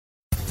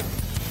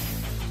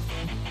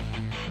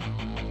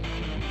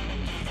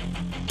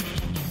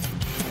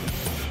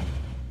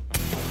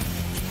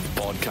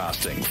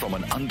broadcasting from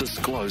an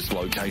undisclosed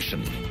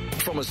location,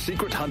 from a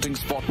secret hunting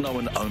spot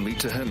known only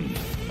to him,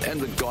 and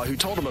the guy who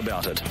told him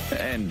about it,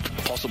 and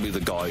possibly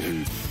the guy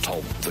who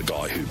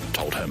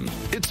told him.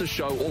 It's a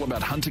show all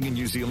about hunting in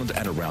New Zealand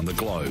and around the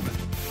globe.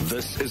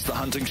 This is The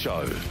Hunting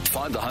Show.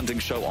 Find The Hunting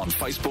Show on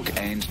Facebook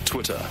and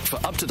Twitter for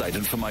up-to-date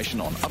information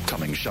on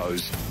upcoming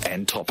shows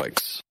and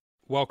topics.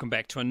 Welcome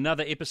back to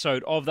another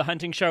episode of The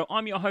Hunting Show.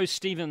 I'm your host,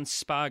 Stephen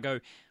Spargo.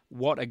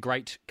 What a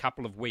great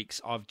couple of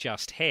weeks I've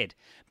just had.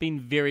 Been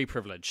very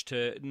privileged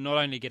to not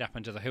only get up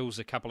into the hills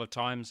a couple of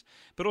times,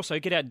 but also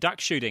get out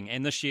duck shooting.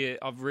 And this year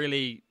I've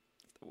really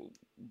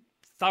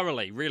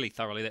thoroughly,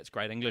 that's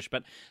great English,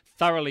 but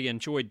thoroughly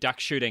enjoyed duck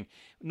shooting,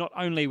 not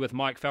only with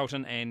Mike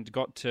Felton, and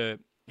got to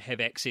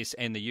have access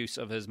and the use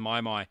of his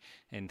mai.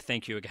 And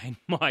thank you again,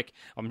 Mike,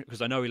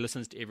 because I know he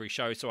listens to every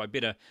show, so I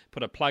better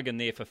put a plug in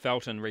there for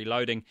Felton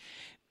Reloading.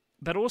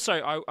 But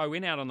also, I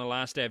went out on the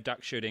last day of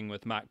duck shooting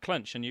with Mark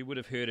Clinch, and you would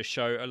have heard a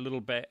show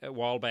a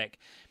while back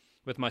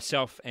with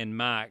myself and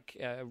Mark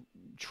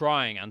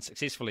trying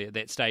unsuccessfully at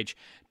that stage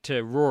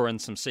to roar in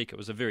some seeker. It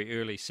was a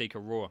very early seeker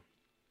roar.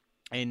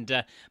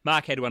 And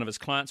Mark had one of his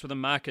clients with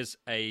him. Mark is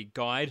a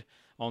guide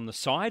on the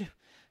side,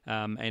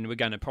 and we're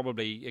going to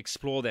probably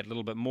explore that a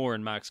little bit more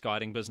in Mark's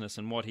guiding business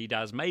and what he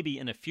does, maybe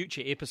in a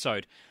future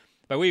episode.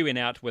 But we went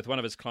out with one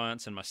of his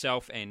clients and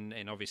myself, and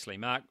obviously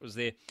Mark was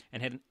there,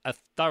 and had a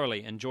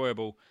thoroughly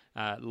enjoyable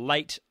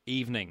late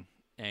evening.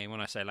 And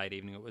when I say late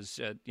evening, it was,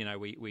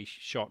 we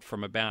shot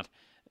from about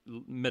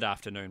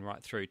mid-afternoon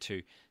right through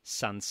to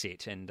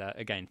sunset. And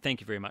again, thank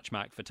you very much,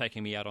 Mark, for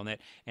taking me out on that.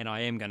 And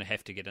I am going to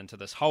have to get into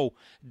this whole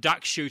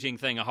duck shooting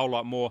thing a whole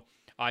lot more.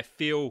 I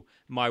feel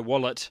my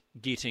wallet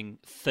getting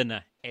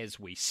thinner as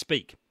we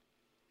speak.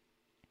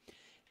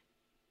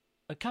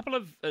 A couple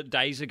of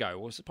days ago,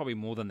 or probably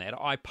more than that,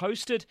 I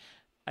posted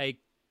a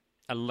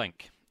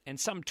link, and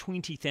some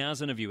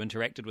 20,000 of you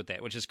interacted with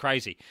that, which is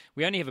crazy.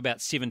 We only have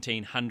about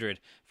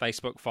 1,700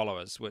 Facebook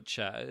followers, which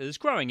is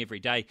growing every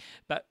day,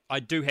 but I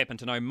do happen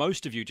to know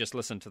most of you just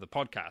listen to the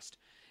podcast,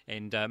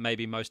 and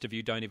maybe most of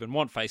you don't even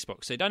want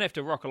Facebook, so you don't have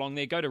to rock along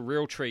there. Go to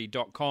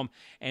realtree.com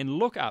and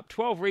look up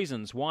 12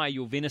 reasons why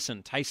your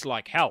venison tastes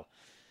like hell.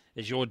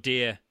 Is your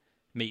deer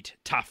meat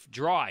tough,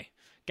 dry,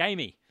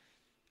 gamey?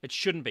 It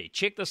shouldn't be.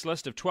 Check this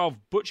list of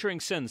 12 butchering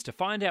sins to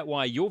find out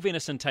why your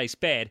venison tastes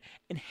bad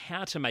and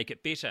how to make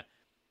it better.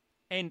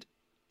 And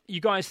you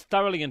guys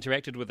thoroughly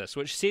interacted with this,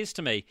 which says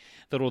to me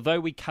that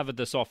although we covered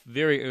this off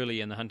very early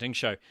in the hunting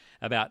show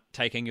about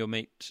taking your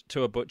meat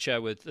to a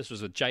butcher, this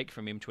was with Jake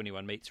from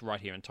M21 Meats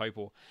right here in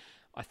Taupo,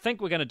 I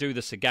think we're going to do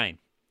this again.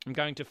 I'm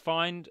going to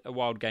find a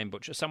wild game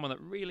butcher, someone that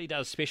really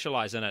does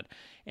specialise in it,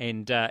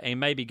 and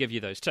maybe give you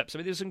those tips. I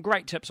mean, there's some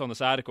great tips on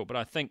this article, but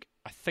I think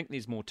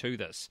there's more to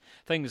this.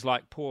 Things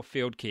like poor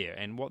field care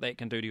and what that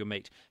can do to your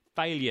meat,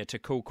 failure to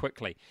cool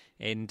quickly,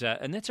 and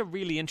that's a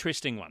really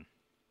interesting one.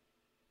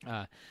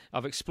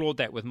 I've explored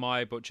that with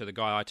my butcher, the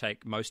guy I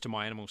take most of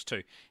my animals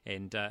to,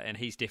 and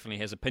he definitely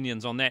has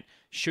opinions on that.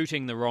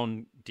 Shooting the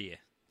wrong deer.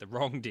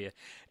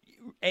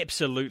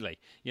 Absolutely.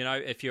 You know,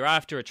 if you're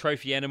after a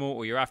trophy animal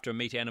or you're after a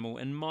meat animal,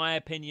 in my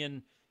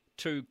opinion,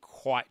 two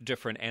quite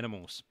different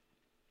animals.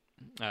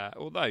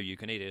 Although you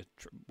can eat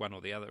one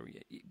or the other.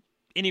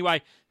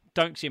 Anyway,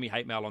 don't send me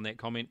hate mail on that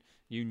comment.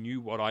 You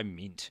knew what I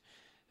meant.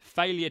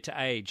 Failure to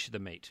age the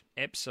meat.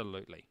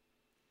 Absolutely.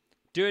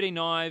 Dirty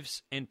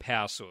knives and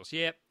power saws.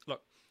 Yeah,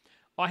 look,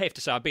 I have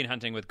to say I've been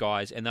hunting with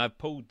guys and they've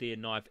pulled their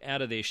knife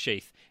out of their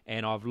sheath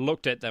and I've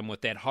looked at them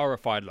with that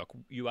horrified look.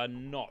 You are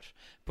not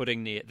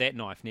putting that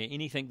knife near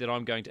anything that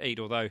I'm going to eat,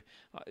 although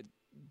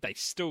they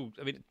still,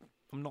 I mean,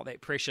 I'm not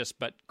that precious,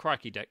 but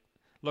crikey dick,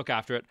 look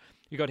after it.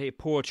 You got here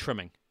poor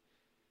trimming,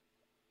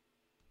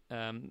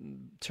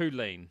 too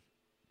lean,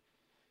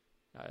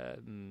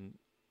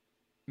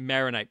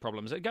 marinate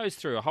problems. It goes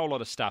through a whole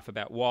lot of stuff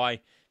about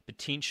why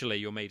potentially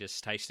your meat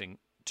is tasting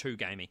too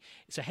gamey.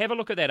 So have a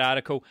look at that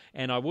article,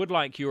 and I would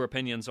like your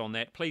opinions on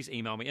that. Please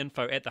email me,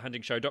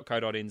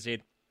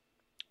 info@thehuntingshow.co.nz,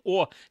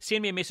 or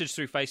send me a message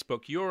through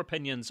Facebook, your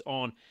opinions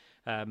on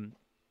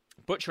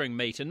butchering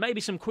meat, and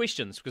maybe some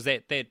questions, because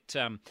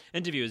that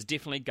interview is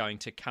definitely going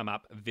to come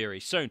up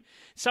very soon.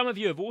 Some of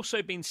you have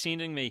also been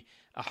sending me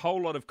a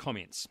whole lot of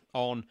comments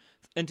on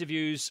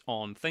interviews,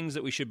 on things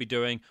that we should be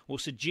doing, or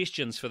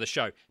suggestions for the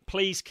show.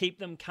 Please keep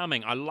them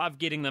coming. I love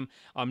getting them.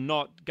 I'm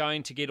not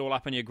going to get all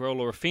up in your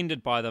grill or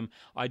offended by them.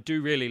 I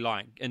do really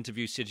like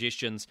interview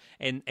suggestions,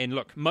 and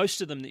look,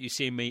 most of them that you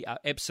send me are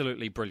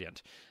absolutely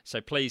brilliant. So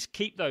please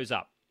keep those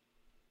up.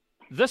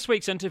 This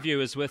week's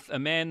interview is with a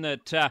man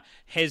that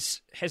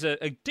has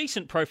a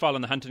decent profile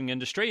in the hunting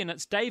industry, and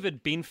it's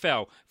David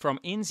Benfell from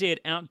NZ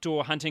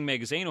Outdoor Hunting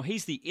Magazine, or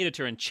he's the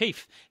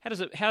editor-in-chief. How does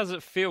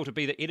it feel to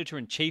be the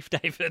editor-in-chief,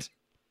 David?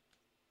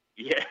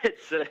 Yeah,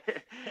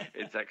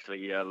 it's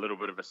actually a little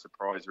bit of a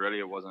surprise, really.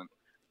 It wasn't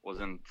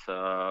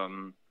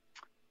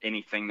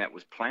anything that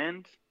was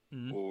planned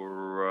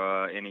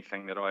or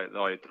anything that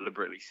I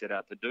deliberately set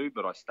out to do,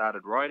 but I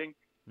started writing.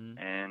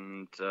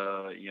 And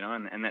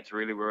and that's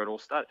really where it all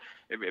started.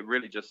 It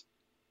really just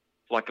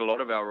like a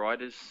lot of our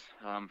writers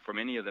from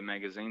any of the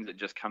magazines, it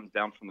just comes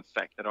down from the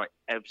fact that I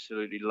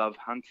absolutely love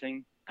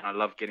hunting and I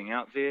love getting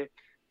out there.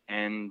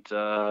 And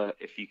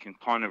if you can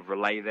kind of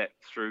relay that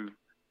through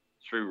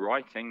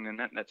writing, then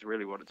that's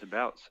really what it's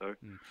about. So,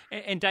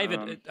 and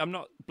David, I'm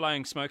not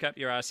blowing smoke up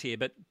your ass here,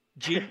 but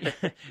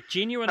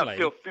genuinely,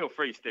 no, feel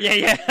free, Steve.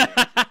 Yeah.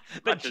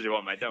 Much as you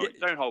want, mate.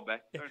 Don't hold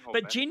back.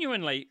 But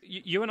genuinely,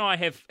 you and I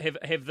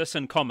have this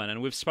in common,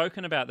 and we've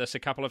spoken about this a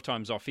couple of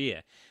times off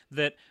air,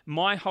 that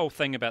my whole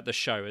thing about the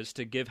show is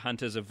to give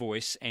hunters a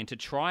voice and to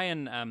try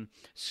and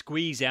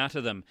squeeze out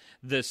of them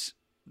this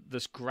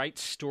great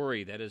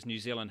story that is New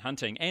Zealand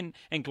hunting and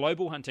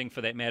global hunting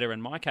for that matter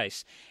in my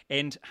case.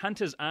 And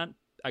hunters are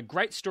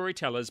great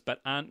storytellers but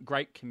aren't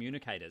great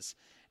communicators.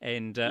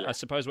 And I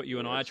suppose what you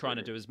and I are trying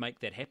to do is make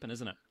that happen,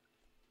 isn't it?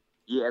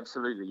 Yeah,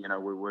 absolutely. You know,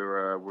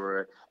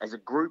 we're as a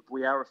group,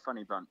 we are a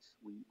funny bunch.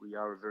 We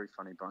are a very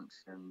funny bunch,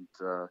 and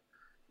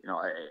you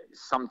know,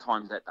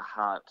 sometimes at the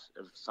heart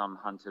of some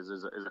hunters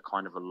is a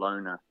kind of a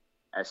loner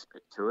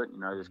aspect to it. You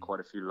know, there's quite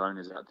a few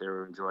loners out there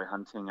who enjoy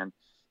hunting,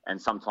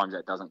 and sometimes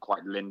that doesn't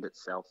quite lend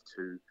itself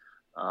to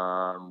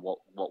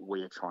what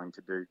we're trying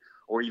to do,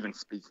 or even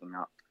speaking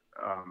up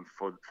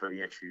for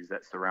the issues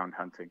that surround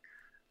hunting.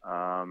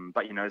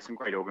 But you know, there's some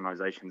great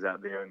organisations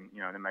out there, and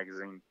you know, the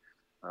magazine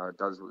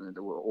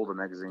all the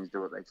magazines do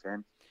what they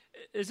can.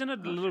 Isn't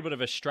it a little bit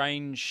of a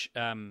strange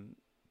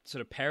sort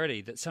of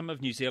parody that some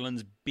of New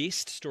Zealand's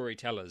best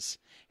storytellers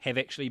have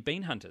actually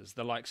been hunters,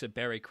 the likes of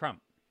Barry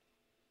Crump?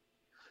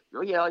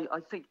 Oh, yeah, I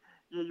think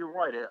you're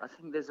right. I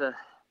think there's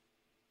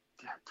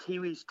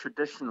Kiwis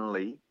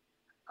traditionally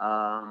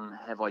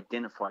have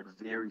identified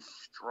very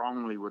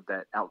strongly with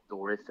that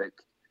outdoor ethic,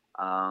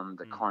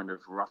 the kind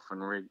of rough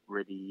and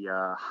ready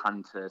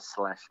hunter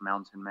 /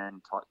 mountain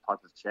man type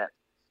of chap.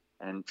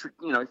 And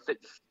you know,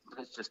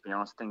 let's just be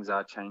honest, things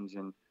are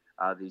changing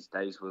these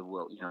days with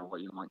you know, what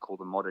you might call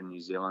the modern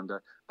New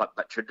Zealander.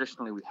 But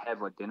traditionally, we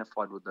have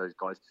identified with those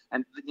guys,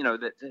 and you know,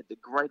 they're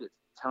great at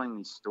telling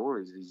these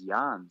stories, these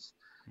yarns,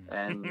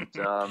 and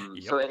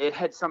so it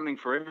had something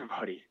for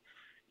everybody.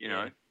 You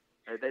know,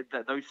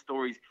 those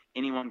stories,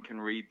 anyone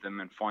can read them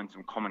and find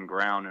some common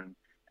ground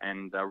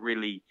and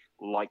really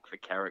like the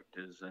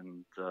characters.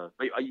 And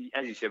but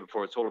as you said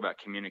before, it's all about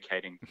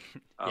communicating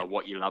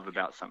what you love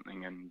about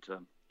something. And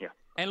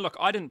And look,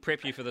 I didn't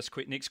prep you for this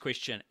next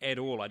question at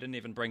all. I didn't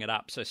even bring it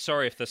up. So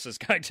sorry if this is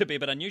going to be a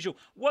bit unusual.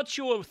 What's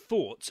your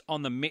thoughts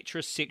on the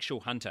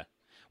metrosexual hunter?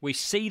 We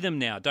see them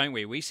now, don't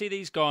we? We see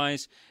these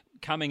guys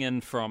coming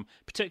in from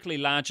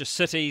particularly larger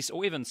cities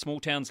or even small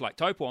towns like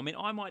Taupo. I mean,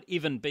 I might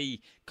even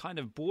be kind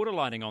of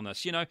borderlining on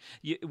this, you know,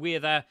 where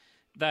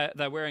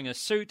they're wearing a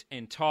suit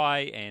and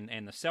tie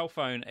and the cell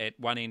phone at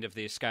one end of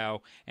their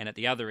scale, and at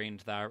the other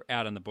end they're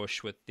out in the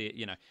bush with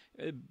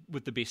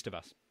with the best of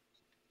us.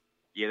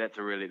 Yeah, that's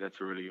a really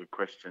good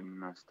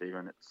question,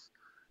 Stephen. It's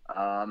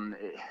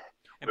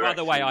and by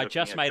the way, I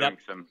just made up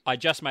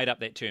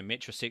that term,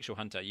 metrosexual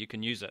hunter. You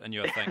can use it in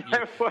your thing.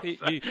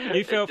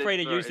 You feel free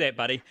to use that,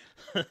 buddy.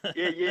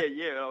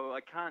 yeah. Well,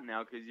 I can't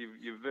now because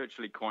you've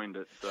virtually coined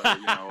it. So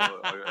you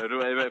know,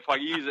 if I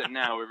use it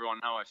now, everyone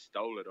know I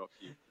stole it off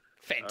you.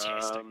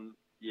 Fantastic.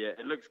 Yeah,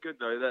 it looks good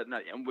though.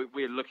 And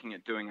we're looking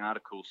at doing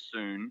articles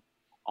soon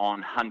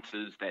on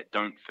hunters that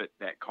don't fit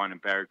that kind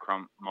of Barry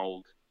Crump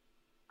mold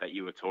that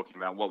you were talking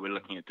about. What we're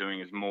looking at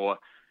doing is more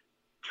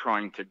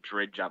trying to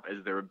dredge up,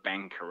 is there a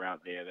banker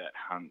out there that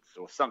hunts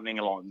or something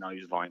along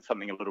those lines,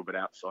 something a little bit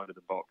outside of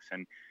the box.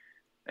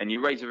 And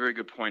you raise a very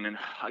good point, and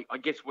I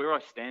guess where I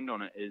stand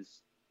on it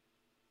is,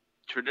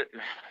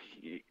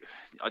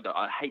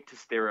 I hate to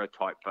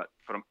stereotype, but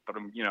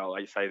I'm, you know,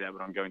 I say that,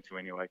 but I'm going to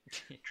anyway.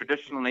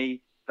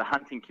 Traditionally, the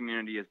hunting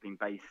community has been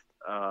based,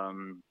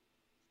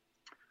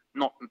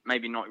 not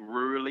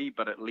rurally,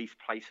 but at least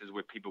places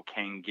where people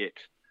can get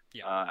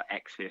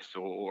access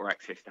or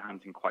access to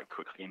hunting quite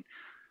quickly, and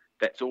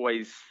that's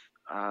always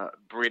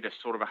bred a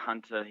sort of a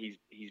hunter. He's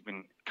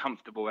been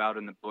comfortable out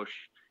in the bush.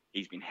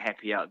 He's been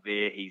happy out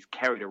there. He's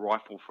carried a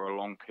rifle for a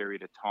long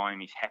period of time.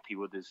 He's happy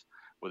with his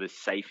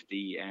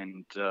safety,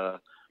 and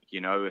you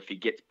know, if he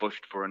gets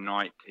bushed for a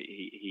night,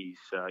 he's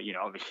you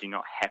know, obviously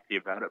not happy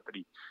about it, but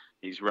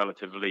he's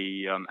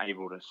relatively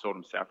able to sort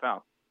himself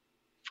out.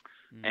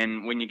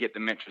 And when you get the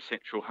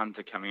metrosexual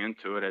hunter coming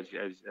into it, as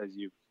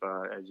you've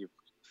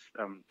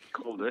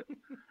called it,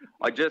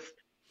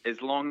 as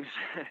long as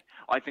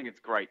I think it's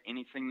great.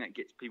 Anything that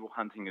gets people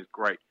hunting is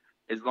great,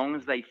 as long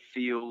as they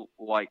feel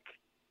like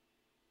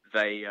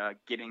they are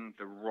getting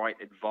the right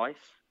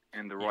advice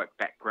and the right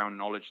background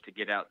knowledge to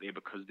get out there,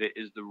 because there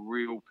is the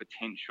real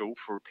potential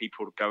for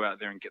people to go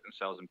out there and get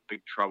themselves in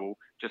big trouble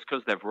just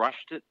because they've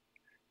rushed it.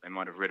 They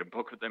might have read a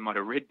book, they might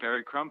have read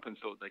Barry Crump and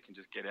thought they can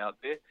just get out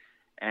there.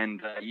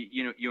 And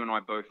you and I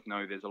both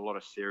know there's a lot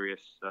of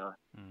serious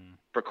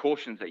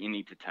precautions that you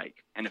need to take.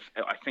 And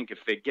I think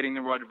if they're getting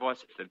the right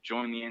advice, if they've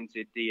joined the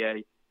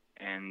NZDA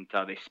and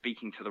they're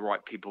speaking to the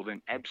right people,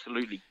 then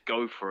absolutely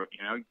go for it.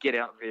 You know, get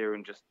out there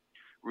and just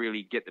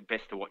really get the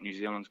best of what New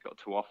Zealand's got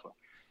to offer.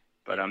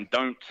 But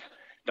don't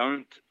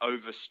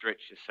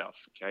overstretch yourself.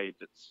 Okay,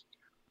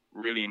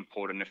 really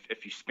important.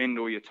 If you spend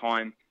all your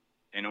time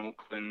in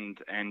Auckland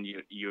and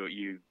your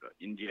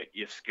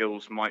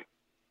skills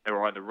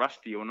are either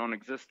rusty or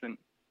non-existent,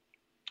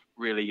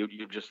 really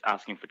you're just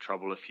asking for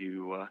trouble if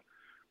you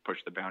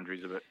push the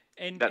boundaries a bit.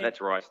 That's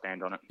where I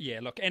stand on it. Yeah,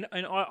 look, and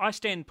I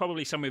stand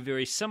probably somewhere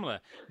very similar.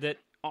 That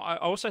I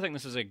also think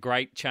this is a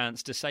great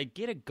chance to say,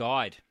 get a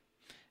guide.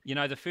 You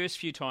know, the first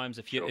few times,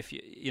 if you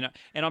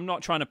and I'm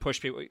not trying to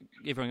push people,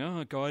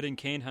 everyone, guiding,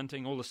 can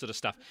hunting, all this sort of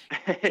stuff.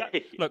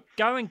 Look,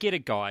 go and get a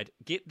guide,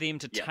 get them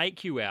to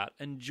take you out,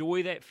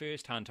 enjoy that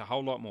first hunt a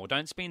whole lot more.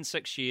 Don't spend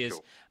 6 years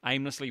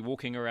aimlessly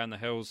walking around the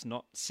hills,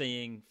 not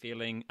seeing,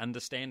 feeling,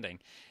 understanding,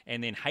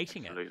 and then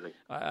hating it.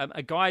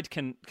 A guide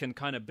can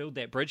kind of build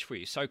that bridge for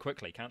you so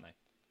quickly, can't they?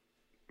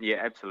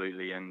 Yeah,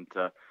 absolutely, and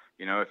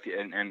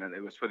and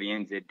it was where the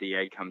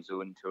NZDA comes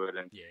into it,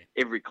 and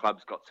every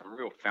club's got some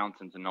real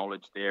fountains of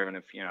knowledge there. And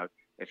if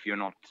you're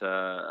not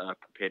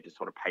prepared to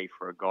sort of pay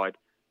for a guide,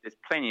 there's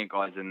plenty of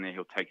guys in there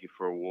who'll take you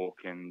for a walk,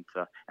 and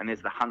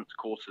there's the hunts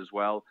course as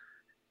well.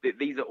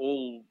 These are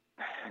all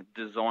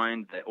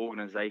designed. The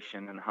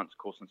organisation and the hunts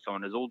course and so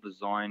on is all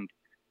designed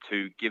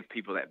to give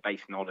people that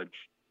base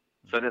knowledge,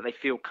 so that they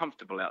feel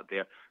comfortable out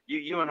there.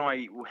 You and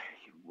I.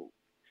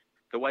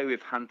 The way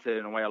we've hunted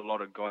and the way a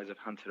lot of guys have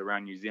hunted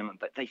around New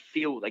Zealand, they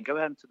go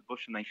out into the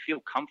bush and they feel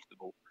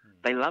comfortable.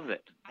 They love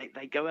it.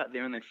 They go out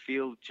there and they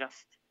feel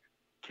just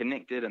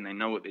connected and they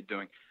know what they're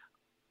doing.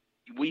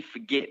 We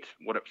forget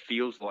what it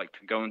feels like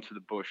to go into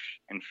the bush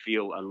and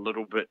feel a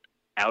little bit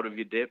out of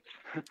your depth,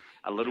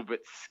 a little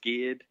bit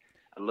scared,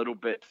 a little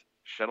bit,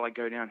 should I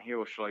go down here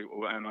or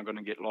am I going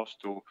to get lost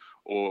or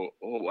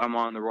am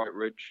I on the right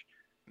ridge?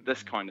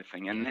 This kind of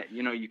thing, and that,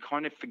 you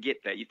kind of forget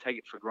that, you take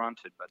it for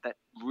granted, but that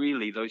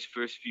really, those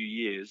first few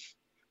years,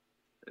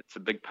 it's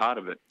a big part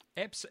of it.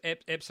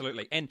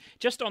 Absolutely. And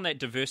just on that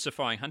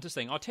diversifying hunters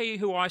thing, I'll tell you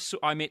who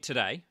I met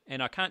today,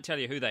 and I can't tell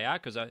you who they are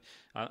because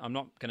I'm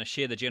not going to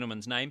share the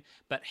gentleman's name,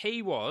 but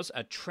he was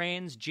a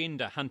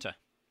transgender hunter.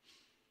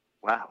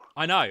 Wow.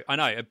 I know.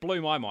 It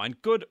blew my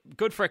mind. Good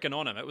frickin'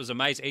 on him. It was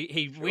amazing.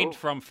 He went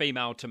from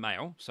female to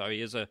male, so it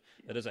is a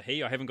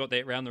he. I haven't got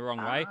that round the wrong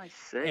way. I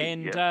see.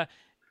 And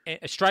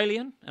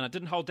Australian, and I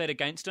didn't hold that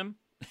against him.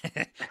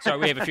 So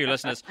we have a few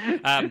listeners.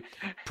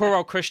 Poor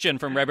old Christian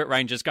from Rabbit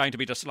Range is going to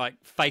be just like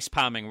face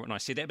palming when I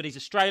said that, but he's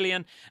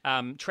Australian,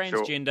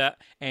 transgender,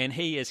 and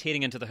he is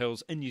heading into the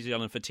hills in New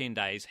Zealand for 10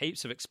 days.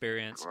 Heaps of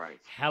experience. Great.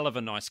 Hell of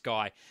a nice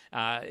guy.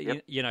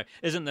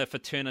 Isn't the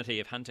fraternity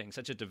of hunting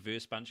such a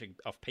diverse bunch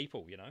of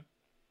people?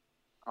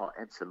 Oh,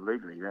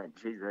 absolutely.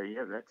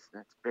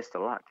 That's best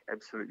of luck.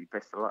 Absolutely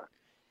best of luck.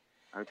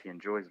 I hope he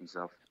enjoys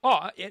himself.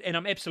 Oh, and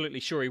I'm absolutely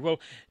sure he will.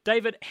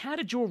 David, how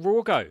did your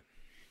raw go?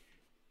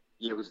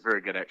 Yeah, it was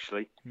very good,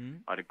 actually.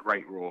 I had a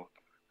great raw.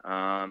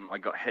 I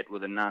got hit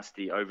with a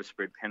nasty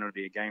overspread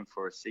penalty again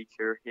for a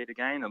Seeker head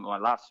again, and my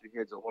last two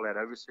heads are all out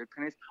overspread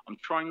penalties. I'm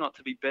trying not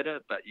to be bitter,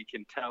 but you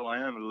can tell I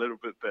am a little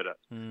bit bitter.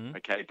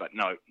 Okay, but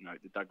no,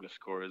 the Douglas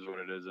score is what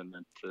it is, and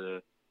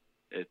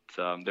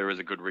there is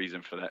a good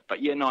reason for that. But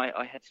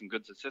I had some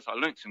good success. I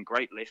learned some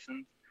great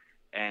lessons.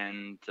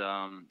 And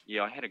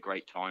I had a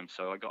great time.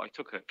 So I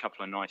took a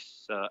couple of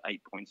nice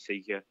 8-point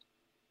Seeker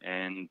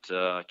and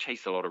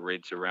chased a lot of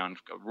reds around.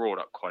 Rawed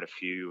up quite a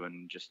few,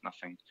 and just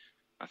nothing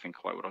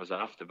quite what I was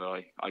after.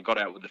 But I got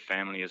out with the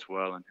family as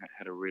well and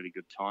had a really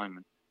good time.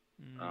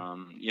 And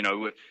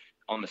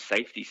on the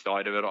safety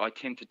side of it, I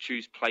tend to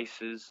choose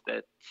places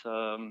that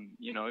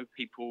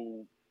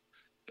people.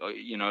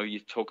 You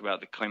talk about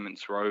the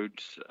Clements Road,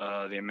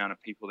 the amount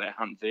of people that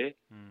hunt there.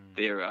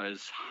 There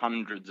is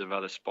hundreds of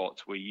other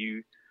spots where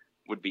you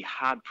would be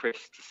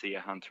hard-pressed to see a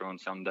hunter on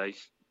some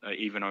days,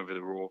 even over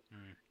the raw.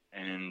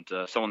 And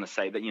so on to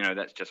say that,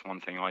 that's just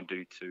one thing I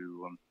do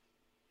to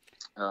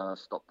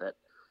stop that.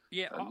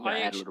 Yeah,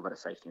 I add a little bit of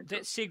safety into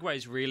that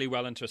segues really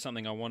well into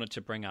something I wanted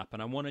to bring up,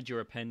 and I wanted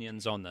your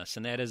opinions on this,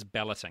 and that is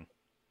balloting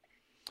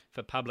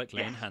for public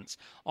land hunts.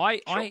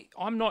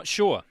 I'm not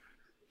sure.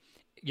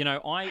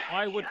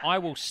 I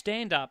will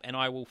stand up and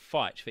I will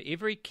fight for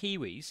every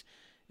Kiwi's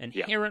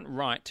inherent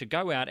right to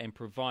go out and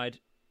provide,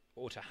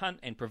 or to hunt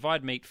and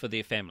provide meat for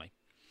their family.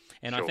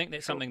 And I think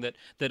that's something that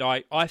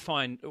I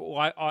find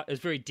is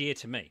very dear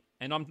to me.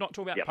 And I'm not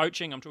talking about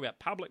poaching. I'm talking about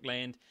public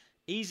land,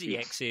 easy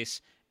access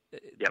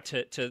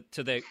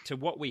to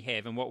what we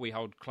have and what we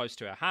hold close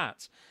to our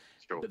hearts.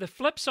 But the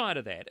flip side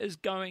of that is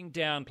going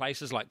down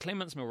places like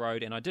Clements Mill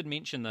Road, and I did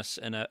mention this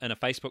in a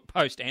Facebook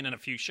post and in a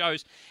few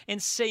shows,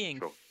 and seeing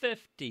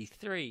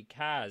 53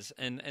 cars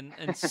in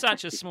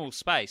such a small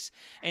space.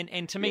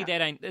 And to me,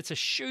 it's a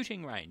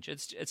shooting range.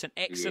 It's an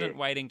accident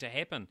waiting to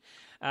happen.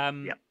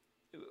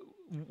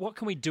 What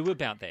can we do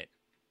about that?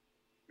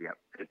 Yeah,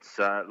 it's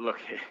look,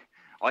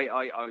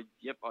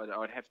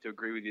 I'd have to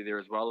agree with you there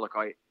as well. Look,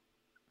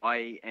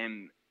 I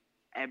am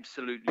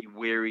absolutely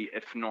wary,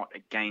 if not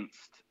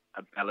against,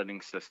 a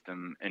balloting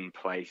system in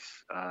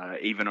place,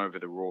 even over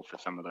the raw for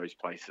some of those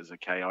places.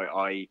 Okay,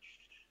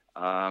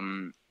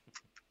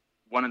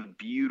 one of the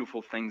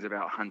beautiful things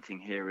about hunting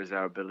here is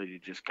our ability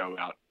to just go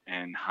out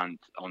and hunt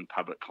on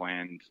public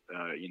land,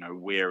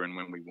 where and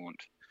when we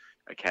want.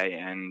 Okay,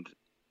 and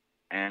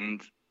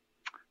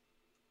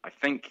I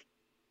think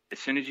as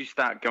soon as you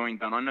start going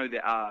down, I know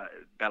there are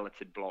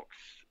balloted blocks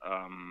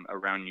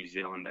around New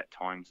Zealand at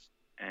times,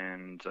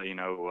 and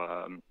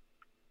Helensville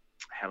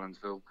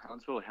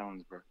or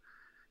Helensburgh,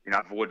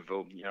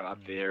 Voidville,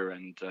 up there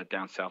and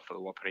down south of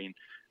the Wapiti.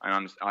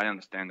 And I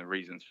understand the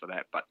reasons for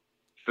that, but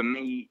for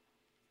me,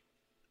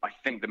 I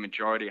think the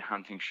majority of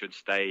hunting should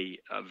stay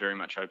very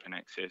much open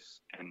access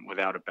and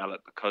without a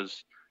ballot,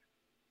 because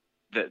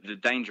the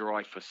danger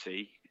I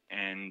foresee,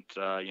 and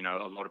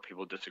a lot of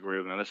people disagree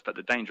with me on this, but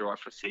the danger I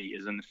foresee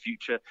is in the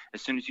future,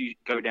 as soon as you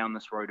go down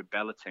this road of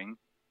balloting,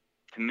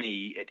 to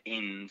me, it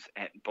ends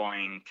at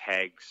buying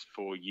tags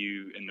for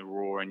you in the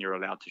raw, and you're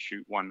allowed to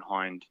shoot one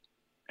hind,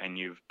 and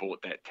you've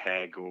bought that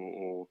tag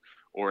or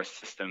a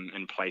system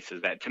in place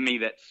as that. To me,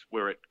 that's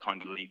where it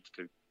kind of leads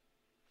to.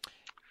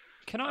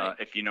 Can I,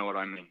 if you know what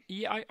I mean?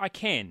 Yeah, I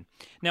can.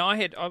 Now, I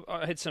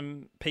had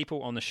some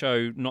people on the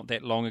show not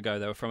that long ago.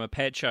 They were from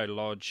Apache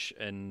Lodge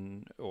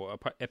or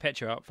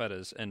Apache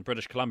Outfitters in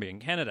British Columbia in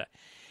Canada.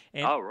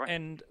 And, right.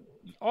 And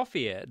off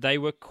air, they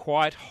were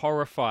quite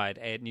horrified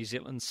at New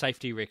Zealand's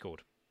safety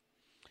record.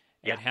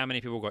 At how many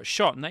people got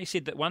shot. And they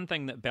said that one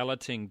thing that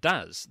balloting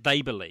does,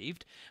 they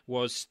believed,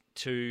 was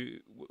to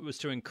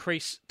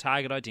increase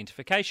target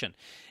identification.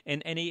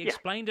 And he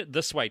explained it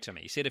this way to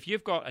me. He said, if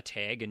you've got a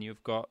tag and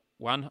you've got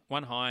one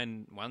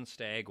hind, one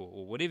stag,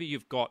 or whatever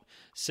you've got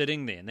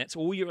sitting there, and that's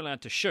all you're allowed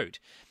to shoot,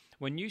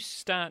 when you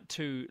start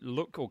to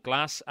look or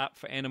glass up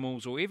for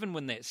animals, or even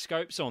when that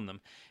scope's on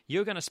them,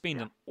 you're going to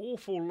spend an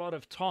awful lot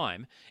of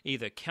time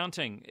either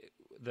counting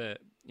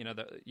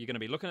you're going to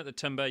be looking at the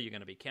timber, you're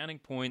going to be counting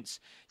points,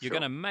 you're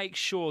going to make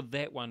sure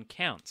that one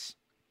counts.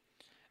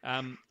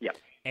 And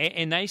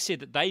they said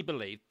that they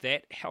believed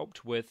that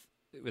helped with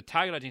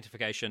target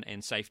identification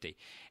and safety.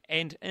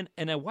 And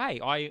in a way,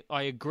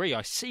 I agree.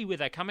 I see where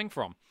they're coming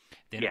from.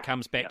 Then it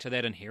comes back to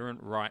that inherent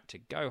right to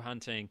go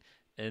hunting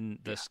in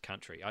this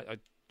country. I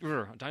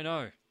don't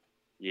know.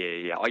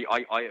 Yeah.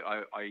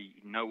 I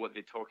know what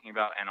they're talking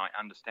about, and I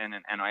understand,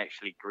 and I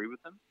actually agree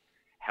with them.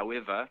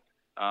 However,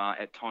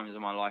 at times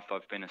in my life,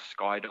 I've been a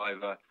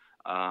skydiver.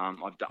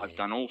 I've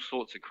done all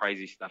sorts of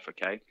crazy stuff,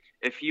 okay?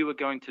 If you are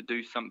going to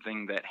do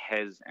something that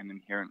has an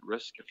inherent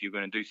risk, if you're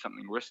going to do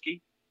something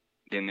risky,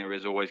 then there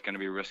is always going to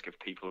be a risk of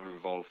people are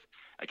involved.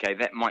 Okay,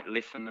 that might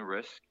lessen the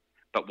risk,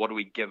 but what do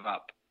we give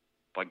up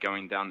by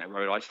going down that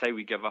road? I say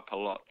we give up a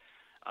lot.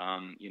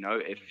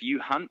 If you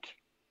hunt,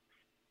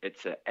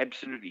 it's an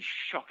absolutely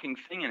shocking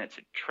thing, and it's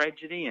a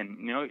tragedy, and,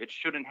 it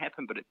shouldn't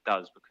happen, but it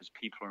does because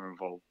people are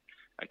involved,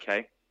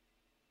 okay?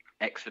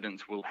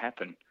 Accidents will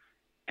happen,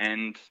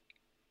 and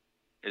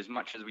as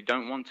much as we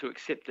don't want to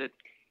accept it,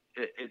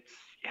 it's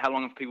how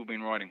long have people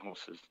been riding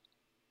horses?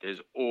 There's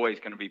always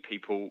going to be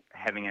people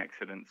having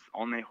accidents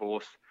on their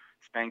horse,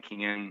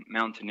 spanking in,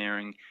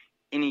 mountaineering,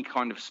 any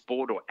kind of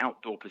sport or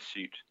outdoor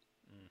pursuit.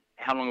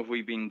 How long have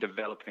we been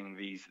developing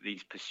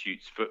these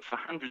pursuits? For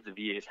hundreds of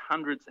years,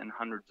 hundreds and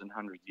hundreds and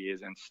hundreds of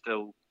years, and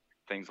still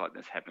things like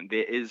this happen.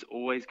 There is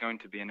always going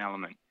to be an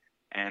element,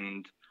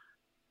 and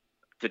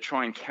to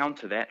try and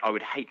counter that, I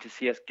would hate to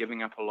see us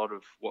giving up a lot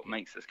of what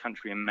makes this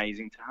country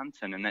amazing to hunt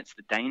in, and that's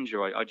the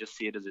danger. I just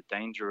see it as a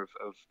danger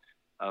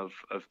of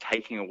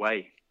taking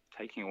away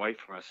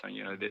from us. So,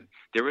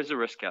 there is a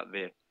risk out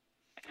there,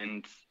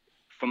 and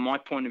from my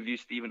point of view,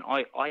 Stephen,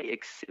 I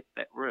accept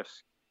that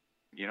risk.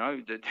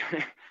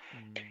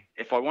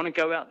 If I want to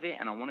go out there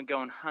and I want to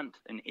go and hunt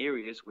in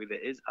areas where there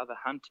is other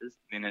hunters,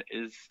 then it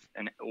is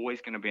always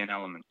going to be an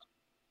element.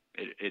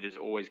 It is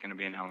always going to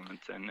be an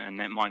element, and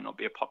that might not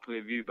be a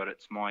popular view, but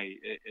it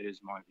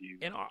is my view.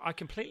 And I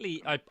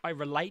completely I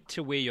relate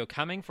to where you're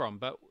coming from,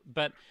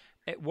 but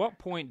at what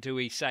point do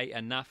we say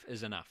enough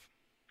is enough?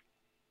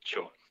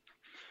 Sure.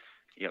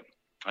 Yep.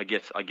 I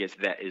guess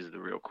that is the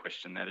real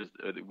question. That is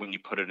when you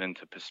put it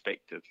into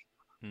perspective.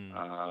 And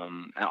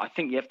I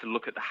think you have to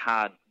look at the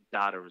hard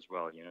data as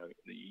well.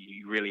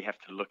 You really have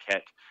to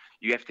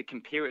you have to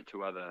compare it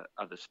to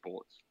other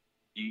sports.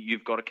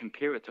 You've got to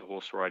compare it to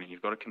horse riding.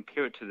 You've got to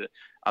compare it to the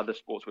other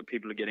sports where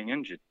people are getting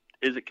injured.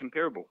 Is it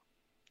comparable?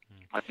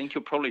 I think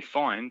you'll probably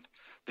find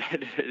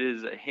that it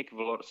is a heck of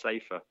a lot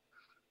safer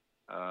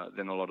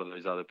than a lot of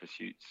those other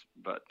pursuits.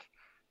 But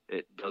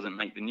it doesn't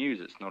make the news.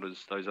 It's not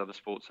as those other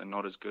sports are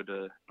not as good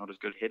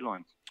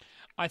headlines.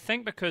 I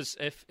think because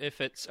if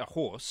it's a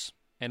horse,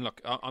 and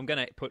look, I'm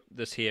going to put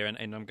this here,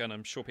 and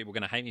I'm sure people are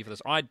going to hate me for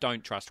this. I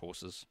don't trust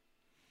horses.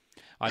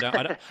 I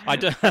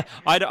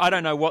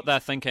don't know what they're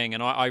thinking,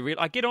 and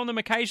I get on them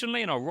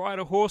occasionally, and I'll ride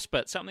a horse,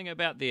 but something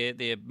about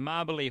their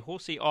marbly,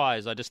 horsey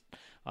eyes, I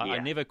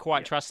never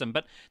quite trust them.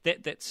 But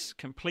that's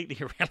completely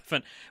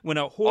irrelevant. When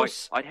a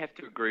horse, I'd have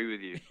to agree with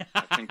you.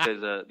 I think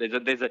there's a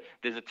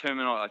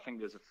terminal. I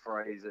think there's a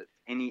phrase that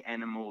any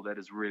animal that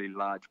is really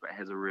large but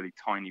has a really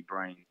tiny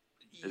brain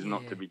is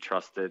not to be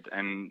trusted,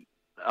 and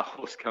a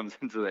horse comes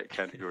into that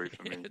category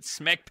for me. It's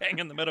smack bang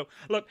in the middle.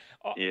 Look,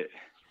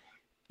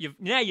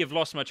 You've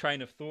lost my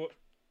train of thought.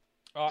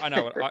 Oh, I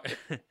know what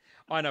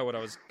I know what I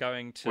was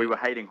going to. We were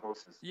hating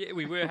horses. Yeah,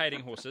 we were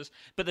hating horses.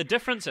 But the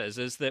difference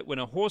is that when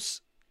a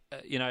horse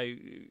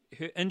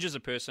injures a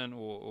person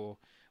or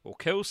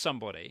kills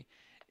somebody,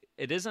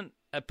 it isn't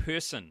a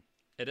person.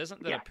 It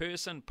isn't that a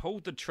person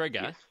pulled the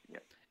trigger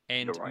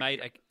and made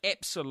an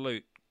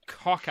absolute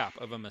cock up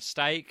of a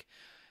mistake,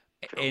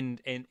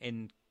 and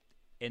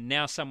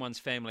now someone's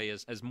family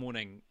is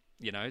mourning.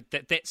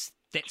 That's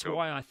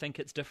why I think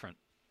it's different.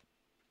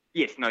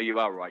 Yes, no, you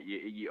are right.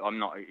 I'm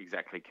not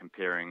exactly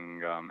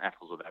comparing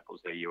apples with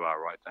apples there. You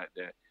are right.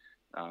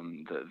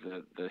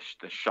 The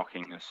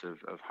shockingness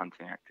of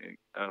hunting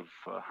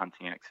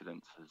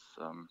accidents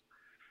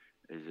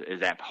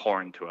is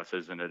abhorrent to us,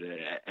 isn't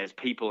it? As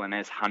people and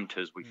as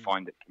hunters, we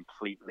find it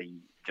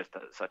completely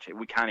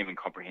we can't even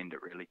comprehend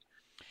it, really.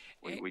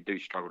 We do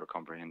struggle to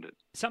comprehend it.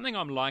 Something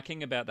I'm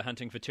liking about the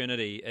hunting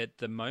fraternity at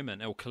the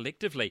moment, or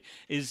collectively,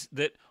 is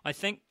that I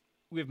think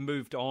we've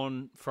moved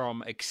on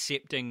from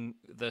accepting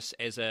this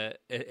as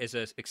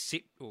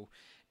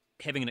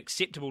having an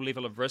acceptable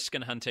level of risk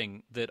in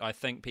hunting that I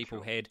think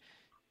people had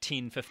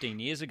 10, 15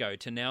 years ago,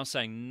 to now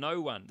saying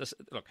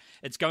look,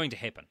 it's going to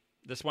happen.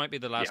 This won't be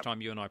the last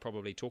time you and I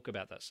probably talk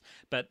about this.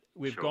 But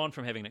we've gone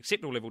from having an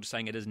acceptable level to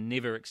saying it is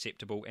never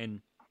acceptable,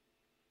 and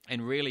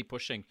really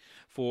pushing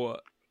for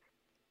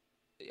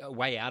a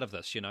way out of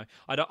this.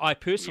 I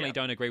personally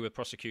don't agree with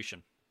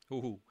prosecution.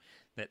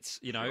 That's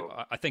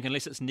I think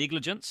unless it's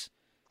negligence,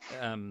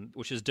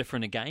 which is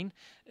different again.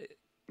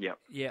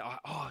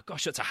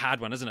 Gosh, it's a hard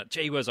one, isn't it?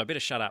 Gee whiz, I better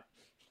shut up.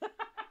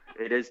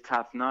 It is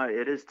tough. No,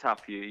 it is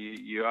tough.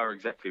 You are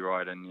exactly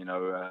right. And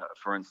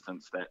for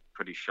instance, that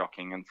pretty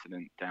shocking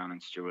incident down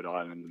in Stewart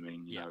Island. I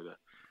mean,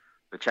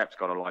 the chap's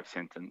got a life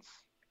sentence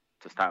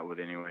to start with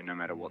anyway, no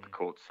matter what the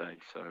courts say.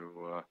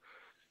 So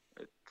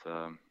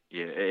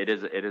it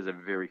is a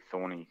very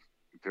thorny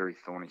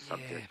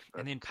subject. Yeah.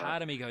 And then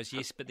part of me goes,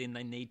 yes, but then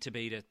they need to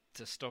be to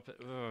stop it.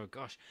 Oh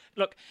gosh,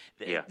 look,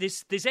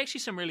 there's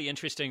actually some really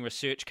interesting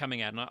research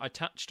coming out, and I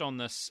touched on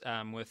this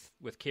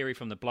with Kerry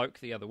from The Bloke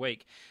the other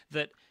week,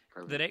 that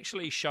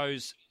actually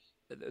shows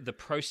the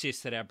process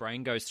that our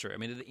brain goes through. I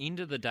mean, at the end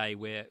of the day,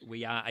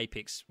 we are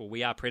apex, well,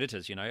 we are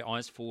predators,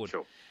 eyes forward,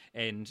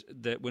 and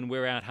that when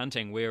we're out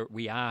hunting,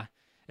 we are.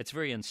 It's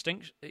very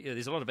instinct.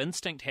 There's a lot of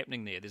instinct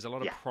happening there. There's a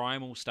lot of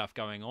primal stuff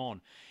going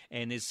on,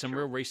 and there's some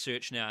real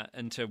research now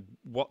into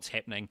what's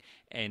happening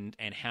and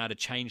how to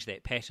change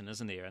that pattern,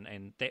 isn't there?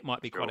 And that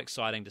might be quite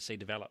exciting to see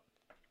develop.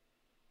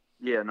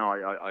 Yeah, no,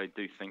 I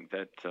do think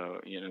that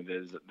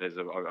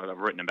I've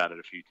written about it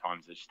a few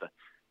times. It's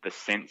the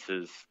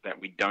senses that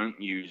we don't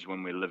use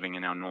when we're living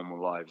in our normal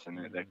lives, and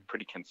they're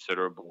pretty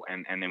considerable.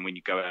 And then when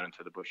you go out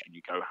into the bush and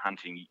you go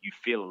hunting, you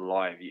feel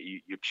alive.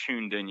 You're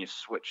tuned in. You're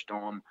switched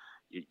on.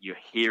 Your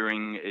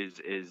hearing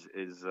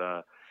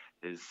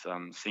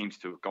seems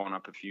to have gone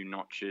up a few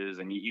notches,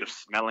 and you're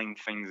smelling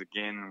things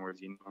again, whereas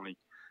you normally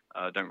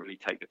don't really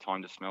take the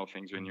time to smell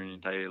things when you're in your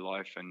daily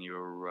life, and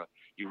you're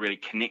really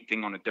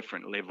connecting on a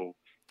different level,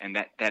 and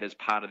that is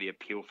part of the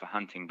appeal for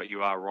hunting. But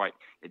you are right;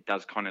 it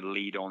does kind of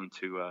lead on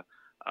to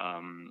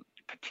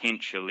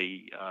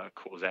potentially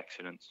cause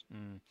accidents.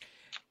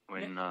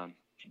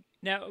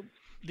 Now,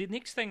 the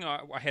next thing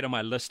I had on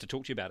my list to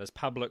talk to you about is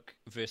public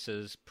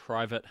versus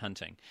private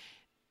hunting.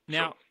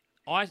 Now,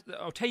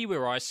 I'll tell you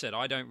where I sit.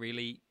 I don't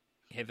really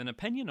have an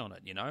opinion on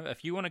it.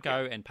 If you want to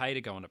go and pay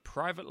to go on a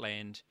private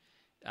land,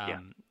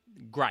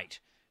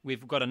 great.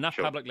 We've got enough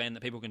public land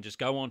that people can just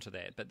go onto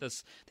that. But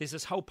there's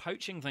this whole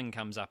poaching thing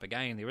comes up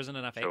again. There isn't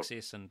enough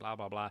access and blah,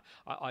 blah, blah.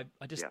 I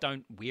just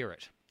don't wear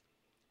it.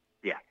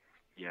 Yeah,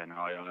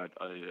 no,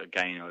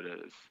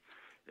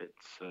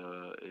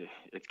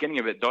 it's getting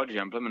a bit dodgy.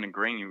 I'm blooming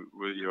agreeing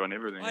with you on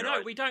everything. I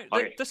know, we don't.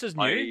 This is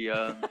new.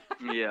 I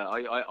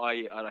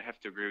have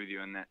to agree with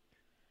you in that.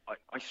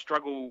 I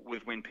struggle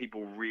with when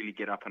people really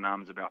get up in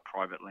arms about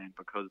private land,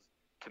 because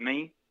to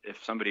me,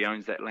 if somebody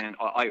owns that land,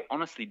 I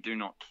honestly do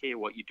not care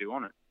what you do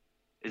on it,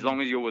 as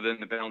long as you're within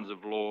the bounds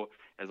of law,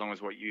 as long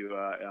as what you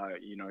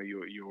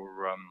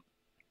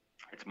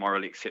it's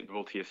morally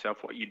acceptable to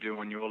yourself what you do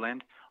on your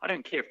land. I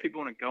don't care if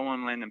people want to go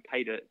on land and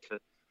pay to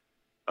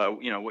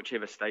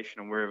whichever station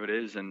or wherever it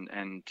is, and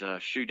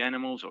shoot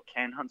animals or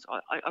can hunts.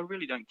 I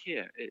really don't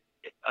care.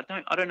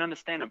 I don't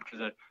understand it,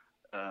 because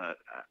a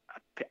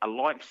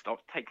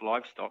livestock, take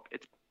livestock,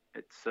 it's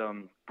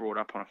brought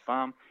up on a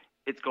farm.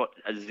 It's got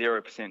a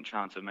 0%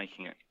 chance of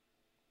making it.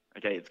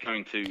 Okay, it's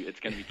going to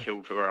be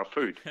killed for our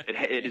food.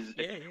 It is.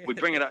 We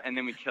bring it up and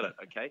then we kill it.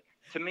 Okay,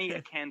 to me,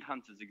 a canned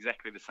hunt is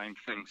exactly the same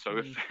thing. So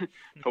if,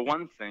 for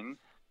one thing,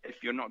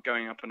 if you're not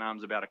going up in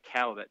arms about a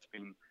cow that's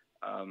been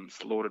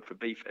slaughtered for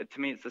beef,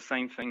 to me, it's the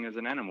same thing as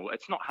an animal.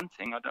 It's not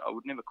hunting. I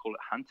would never call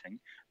it hunting.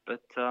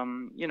 But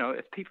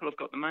if people have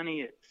got the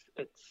money,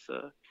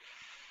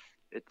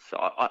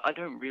 I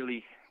don't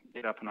really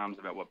get up in arms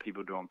about what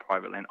people do on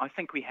private land. I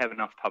think we have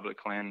enough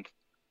public land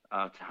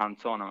to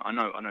hunt on. I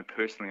know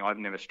personally, I've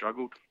never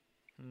struggled,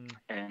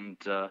 and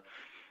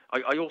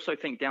I also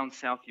think down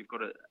south you've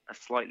got a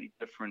slightly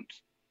different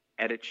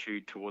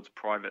attitude towards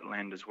private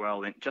land as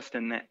well, and just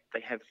in that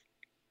they have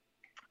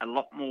a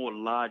lot more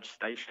large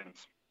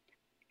stations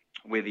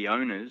where the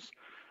owners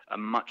are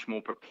much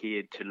more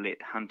prepared to let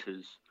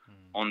hunters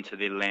onto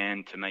their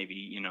land to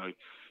maybe,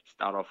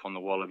 start off on the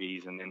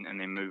wallabies and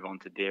then move on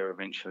to deer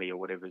eventually or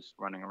whatever's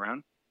running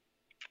around.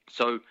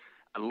 So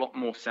a lot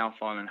more South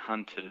Island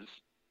hunters,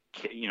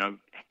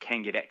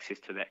 can get access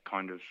to that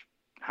kind of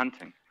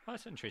hunting. Oh,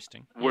 that's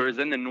interesting. Whereas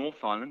in the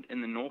North Island,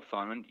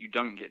 you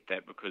don't get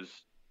that because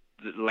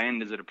the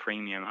land is at a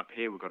premium up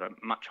here. We've got a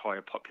much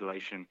higher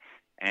population.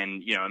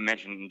 And,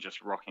 imagine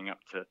just rocking up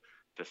to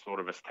sort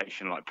of a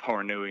station like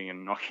Poranui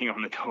and knocking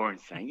on the door and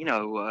saying,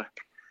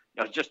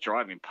 I was just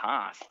driving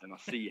past and I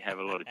see you have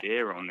a lot of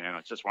deer on there. And I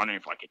was just wondering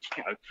if I could,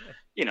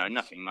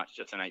 nothing much,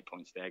 just an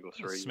 8-point stag or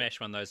 3. Smash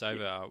one of those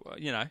over,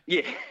 Yeah.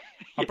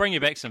 I'll bring you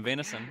back some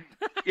venison.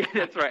 Yeah,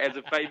 that's right. As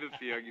a favour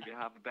for you, I'll give you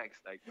half a back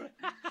steak. But,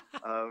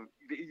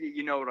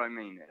 you know what I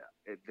mean.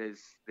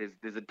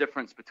 There's a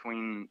difference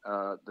between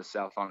the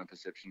South Island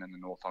perception and the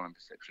North Island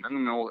perception.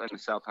 In the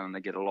South Island,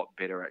 they get a lot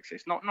better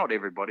access. Not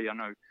everybody. I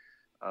know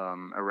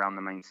around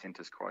the main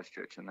centres,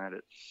 Christchurch, and that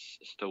it's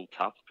still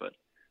tough. But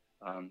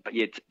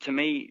yeah, to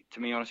me,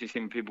 honestly,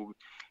 Stephen, people,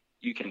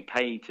 you can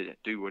pay to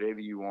do whatever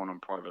you want on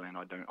private land.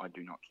 I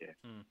do not care.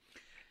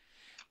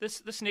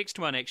 This next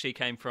one actually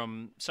came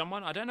from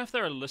someone. I don't know if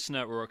they're a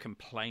listener or a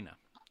complainer,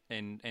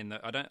 and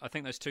I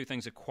think those two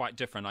things are quite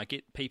different. I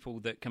get people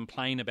that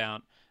complain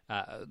about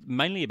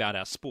mainly about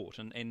our sport,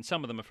 and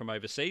some of them are from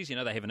overseas. They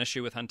have an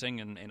issue with hunting,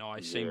 and I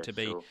seem to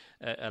be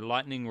a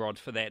lightning rod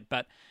for that.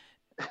 But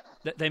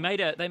they made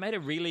a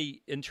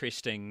really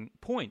interesting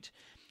point.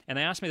 And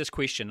they asked me this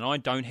question, and I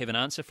don't have an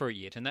answer for it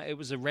yet. And it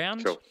was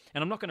around,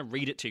 and I'm not going to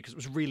read it to you because it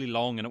was really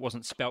long and it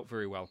wasn't spelt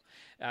very well.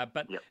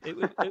 But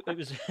it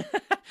was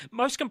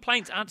most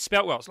complaints aren't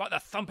spelt well. It's like they're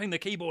thumping the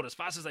keyboard as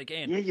fast as they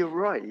can. Yeah, you're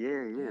right.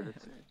 Yeah.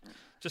 That's it. Yeah.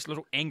 Just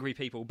little angry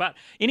people. But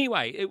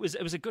anyway, it was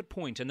a good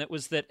point, and that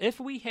was that if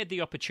we had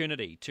the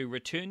opportunity to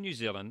return New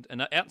Zealand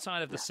and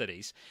outside of the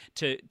cities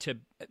to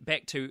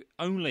back to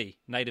only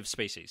native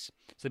species,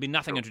 so there'd be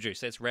nothing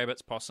introduced. That's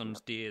rabbits,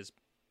 possums, deer,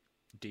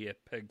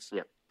 pigs.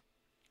 Yep.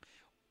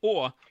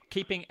 Or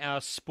keeping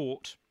our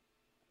sport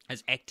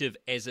as active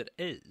as it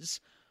is,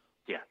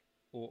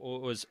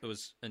 or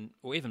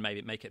even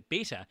maybe make it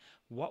better.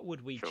 What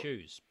would we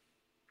choose?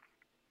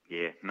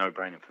 Yeah, no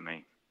brainer for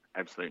me.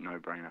 Absolute no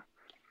brainer.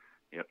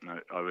 Yep, no,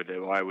 I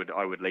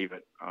would leave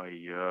it.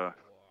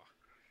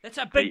 That's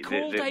a big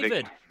call,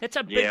 David. That's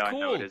a big call. Yeah, I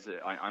know it is.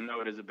 I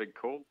know it is a big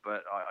call,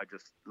 but I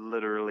just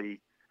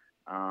literally,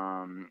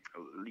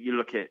 you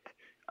look at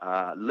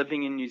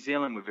living in New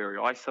Zealand. We're very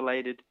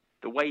isolated.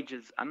 The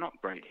wages are not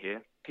great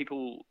here.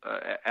 People,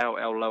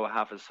 our lower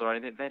half of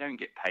society, they don't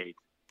get paid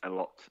a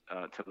lot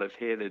to live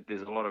here.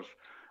 There's a lot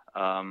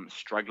of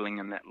struggling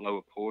in that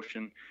lower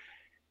portion.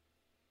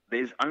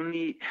 There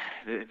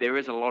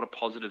is a lot of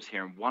positives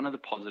here, and one of the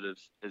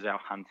positives is our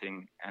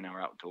hunting and our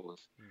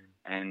outdoors.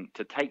 And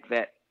to take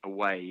that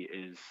away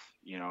is,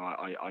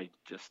 I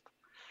just,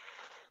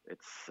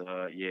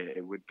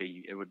 it would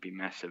be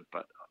massive,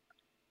 but.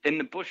 In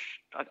the bush,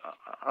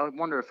 I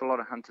wonder if a lot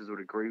of hunters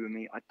would agree with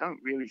me. I don't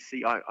really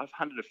see. I've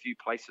hunted a few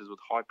places with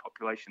high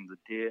populations of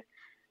deer,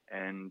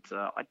 and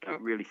I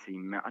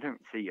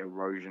don't see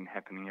erosion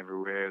happening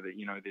everywhere. That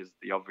there's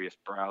the obvious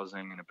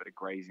browsing and a bit of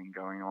grazing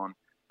going on,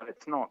 but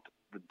it's not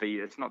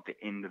the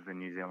end of the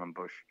New Zealand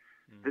bush.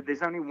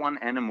 There's only one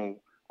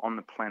animal on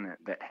the planet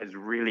that has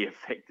really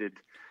affected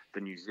the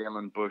New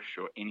Zealand bush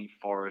or any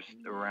forest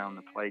around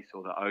the place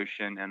or the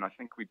ocean, and I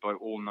think we both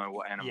all know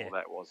what animal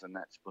that was, and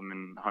that's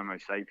blooming Homo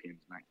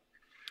sapiens, mate.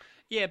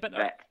 Yeah, but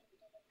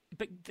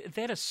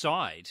that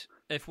aside,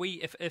 if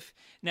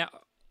now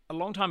a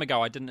long time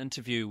ago I did an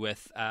interview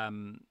with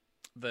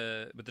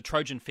the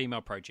Trojan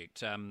Female Project,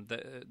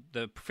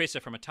 the professor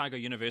from Otago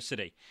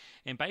University,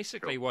 and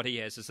basically what he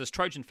has is this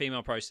Trojan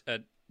Female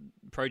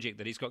project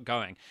that he's got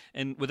going,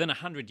 and within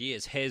 100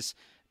 years has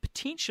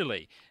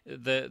potentially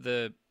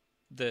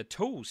the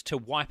tools to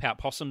wipe out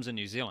possums in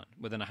New Zealand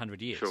within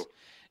 100 years,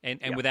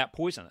 and without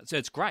poison. So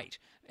it's great.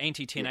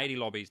 Anti-1080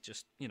 lobbies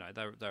just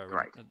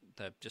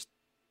they're just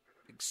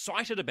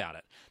excited about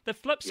it. The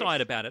flip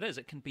side about it is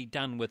it can be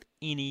done with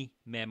any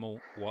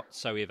mammal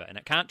whatsoever, and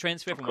it can't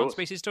transfer from one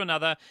species to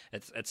another.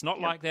 It's not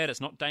like that.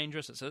 It's not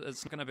dangerous.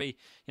 It's going to be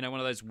one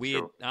of those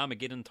weird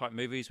Armageddon type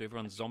movies where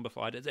everyone's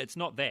zombified. It's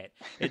not that.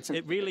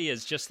 It really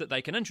is just that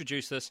they can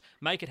introduce this,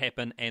 make it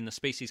happen, and the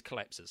species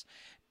collapses.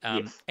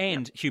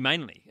 And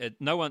humanely,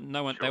 no one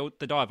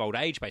they die of old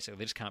age. Basically,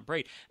 they just can't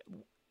breed.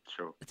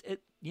 Sure.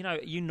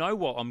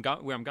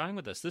 Where I'm going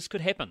with this. This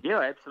could happen. Yeah,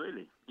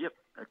 absolutely. Yep.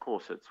 Of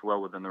course, it's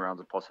well within the realms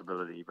of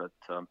possibility. But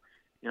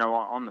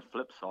on the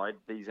flip side,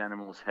 these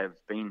animals have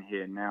been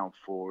here now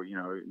for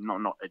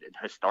not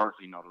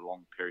historically not a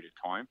long period of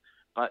time.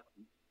 But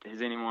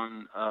has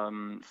anyone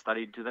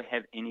studied? Do they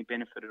have any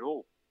benefit at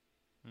all?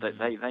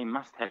 They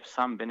must have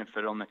some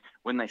benefit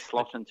when they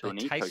slot into an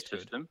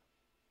ecosystem. Good.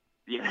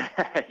 Yeah,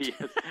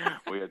 yes,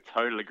 we are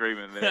total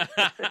agreement there.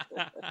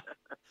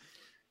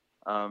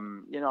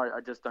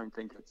 I just don't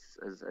think it's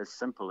as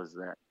simple as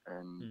that.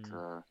 And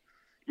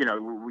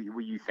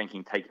were you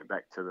thinking take it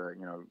back to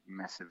the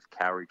massive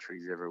kauri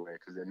trees everywhere?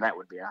 Because then that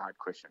would be a hard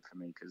question for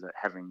me. Because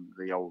having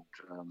the old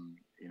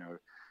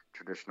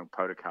traditional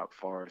podocarp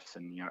forests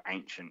and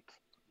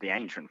the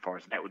ancient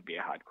forest, that would be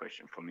a hard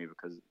question for me,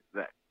 because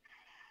that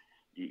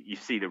you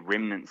see the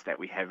remnants that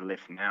we have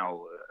left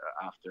now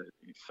after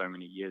so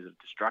many years of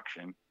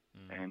destruction,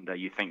 and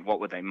you think, what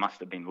would they must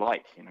have been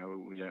like?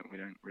 We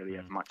don't really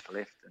have much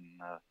left,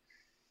 and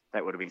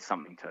that would have been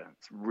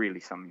really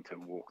something to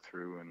walk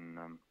through, and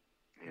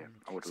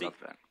I would love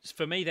that.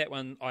 For me, that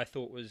one I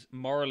thought was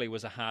morally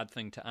a hard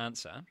thing to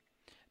answer,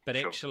 but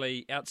Sure.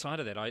 actually outside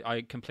of that,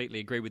 I completely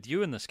agree with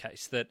you in this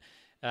case that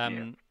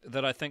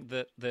that I think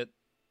that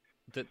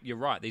you're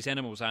right. These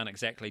animals aren't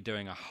exactly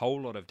doing a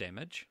whole lot of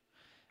damage.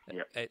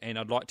 Yep. And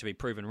I'd like to be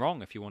proven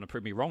wrong. If you want to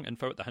prove me wrong,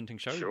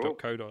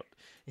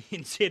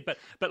 info@thehuntingshow.co.nz. Sure.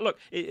 But look,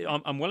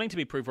 I'm willing to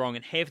be proved wrong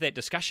and have that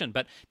discussion.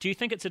 But do you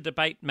think it's a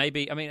debate?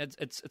 Maybe, I mean,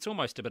 it's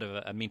almost a bit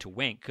of a mental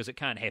wank, because it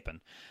can't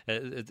happen.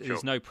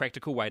 There's no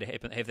practical way to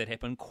have that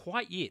happen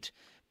quite yet.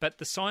 But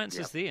the science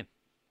is there.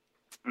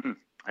 Mm-hmm.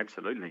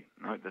 Absolutely.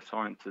 No, the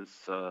science is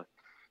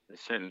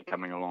certainly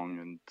coming along,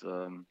 and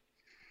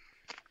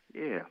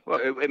well,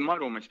 it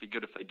might almost be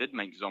good if they did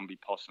make zombie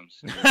possums,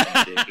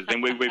 because then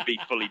we'd be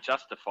fully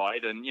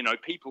justified, and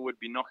people would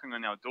be knocking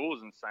on our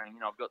doors and saying,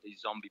 I've got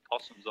these zombie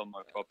possums on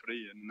my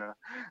property, and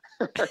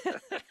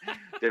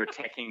they're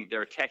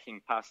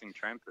attacking passing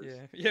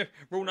trampers. Yeah.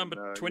 Rule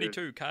number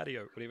 22,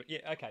 cardio, whatever.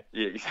 Yeah, okay.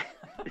 Yeah.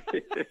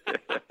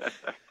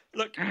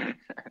 Look,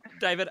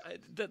 David,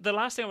 the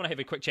last thing I want to have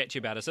a quick chat to you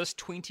about is this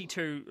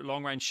 22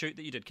 long-range shoot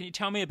that you did. Can you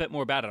tell me a bit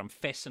more about it? I'm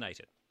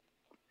fascinated.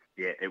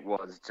 Yeah, it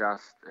was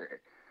just...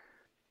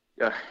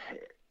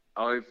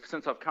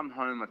 since I've come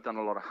home, I've done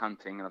a lot of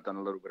hunting, and I've done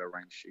a little bit of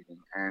range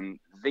shooting. And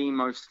the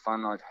most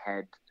fun I've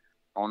had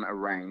on a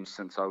range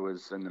since I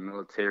was in the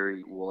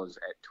military was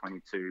at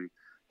 22.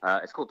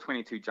 It's called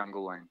 22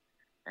 Jungle Lane,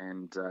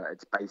 and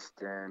it's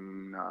based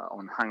on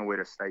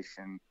Hangawera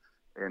Station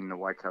in the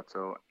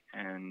Waikato.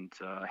 And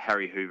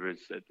Harry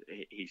Hoover's,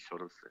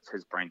 it's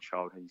his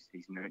brainchild.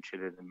 He's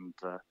nurtured it, and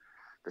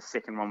the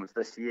second one was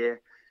this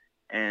year.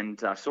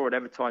 And I saw it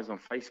advertised on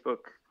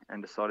Facebook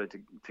and decided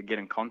to get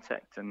in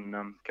contact and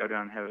go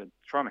down and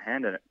try my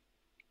hand at it.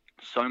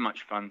 So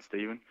much fun,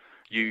 Stephen.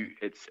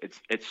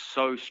 It's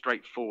so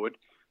straightforward.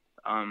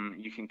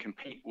 You can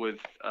compete with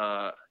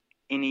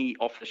any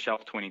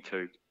off-the-shelf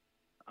 22.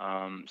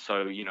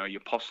 So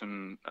your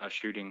possum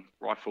shooting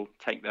rifle,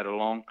 take that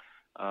along.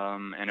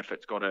 And if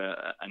it's got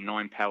a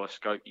 9-power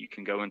scope, you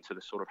can go into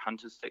the sort of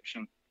hunters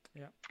section.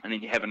 Yeah. And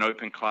then you have an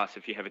open class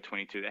if you have a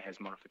 22 that has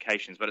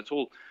modifications, but it's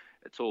all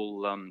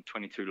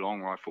 22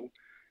 long rifle,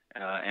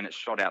 and it's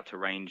shot out to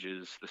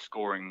ranges. The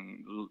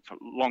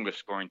longest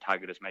scoring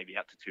target is maybe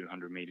out to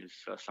 200 meters,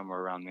 somewhere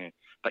around there.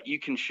 But you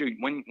can shoot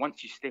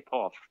once you step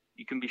off,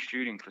 you can be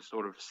shooting for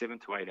sort of 7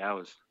 to 8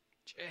 hours.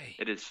 Gee.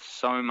 It is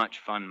so much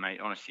fun, mate.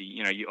 Honestly,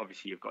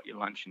 you've got your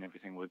lunch and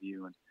everything with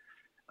you, and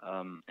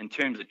in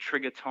terms of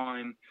trigger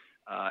time,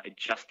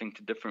 adjusting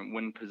to different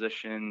wind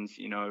positions,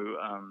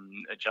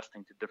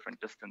 adjusting to different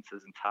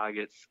distances and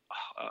targets.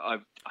 I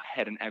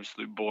had an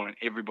absolute ball, and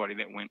everybody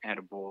that went had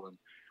a ball, and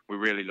we're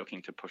really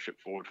looking to push it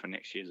forward for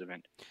next year's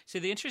event. See,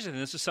 the interesting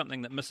thing, this is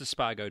something that Mrs.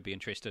 Spargo would be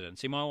interested in.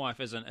 See, my wife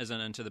isn't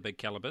into the big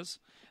calibers,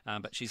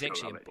 but she's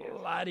actually a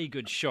bloody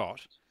good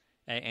shot.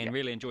 And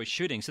really enjoys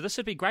shooting, so this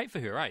would be great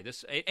for her, eh?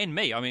 This and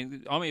me. I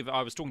mean,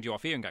 I was talking to you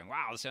off here and going,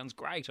 "Wow, this sounds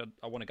great.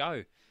 I want to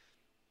go."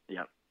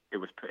 Yeah.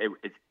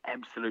 It's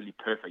absolutely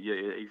perfect. Yeah,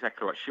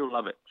 exactly right. She'll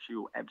love it.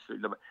 She'll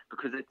absolutely love it,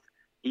 because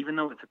even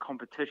though it's a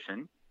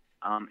competition,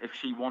 if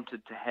she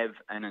wanted to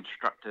have an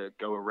instructor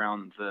go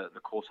around the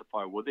course of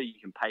fire with her, you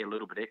can pay a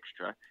little bit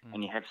extra,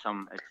 and you have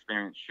some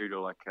experienced shooter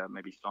like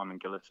maybe Simon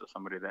Gillis or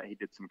somebody that he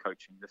did some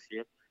coaching this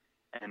year,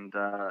 and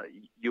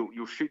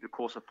you'll shoot the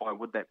course of fire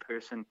with that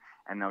person,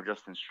 and they'll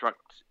just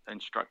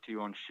instruct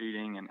you on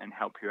shooting and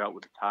help you out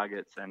with the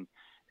targets, and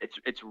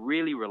it's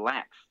really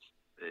relaxed.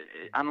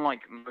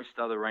 Unlike most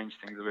other range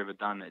things I've ever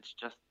done, it's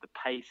just the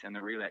pace and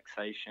the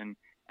relaxation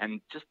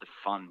and just the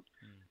fun.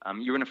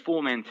 You're in a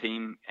 4-man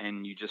team,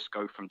 and you just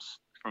go from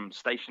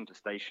station to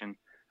station,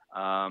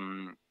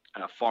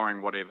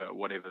 firing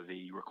whatever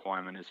the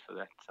requirement is for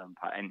that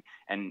part.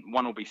 And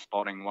one will be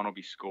spotting, one will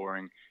be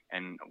scoring,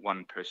 and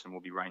one person will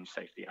be range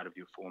safety out of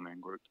your 4-man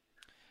group.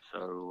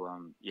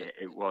 So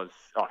it was.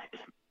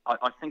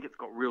 I think it's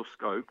got real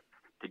scope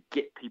to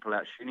get people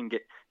out shooting,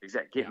 get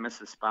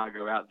Mrs.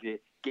 Spargo out there,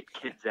 get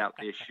kids out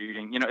there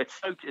shooting. It's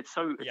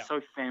so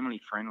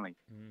family friendly.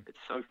 It's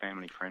so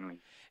family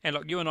friendly. And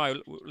look, you and I,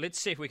 let's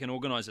see if we can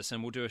organise this,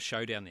 and we'll do a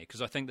show down there,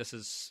 because I think this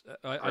is.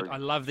 I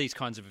love these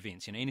kinds of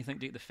events. Anything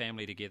to get the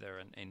family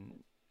together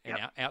and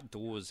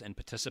outdoors and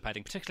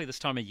participating, particularly this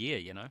time of year.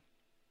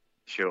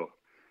 Sure.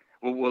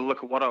 Well,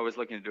 look, what I was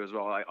looking to do as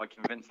well, I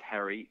convinced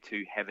Harry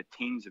to have a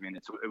teams event.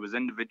 It was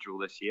individual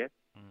this year,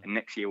 and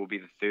next year will be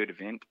the 3rd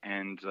event,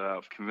 and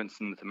I've convinced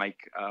them to make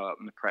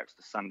perhaps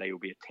the Sunday will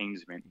be a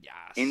teams event.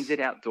 Yes. NZ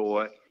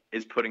Outdoor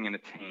is putting in a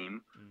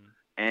team,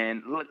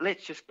 and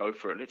let's just go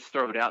for it. Let's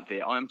throw it out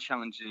there. I'm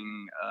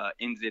challenging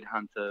NZ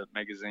Hunter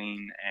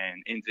magazine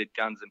and NZ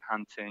Guns and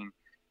Hunting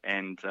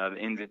and the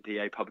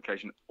NZDA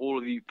publication. All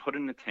of you put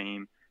in a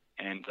team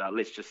and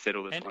let's just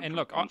settle this one. And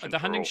look, the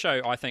Hunting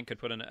Show, I think, could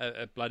put in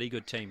a bloody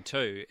good team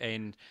too.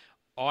 And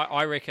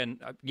I reckon,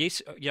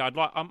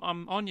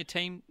 I'm on your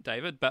team,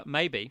 David, but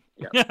maybe,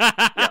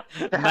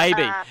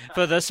 maybe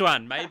for this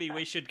one, maybe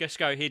we should just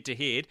go head to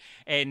head.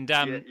 And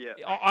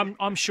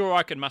I'm sure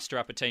I can muster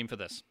up a team for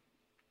this.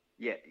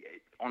 Yeah,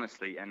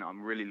 honestly, and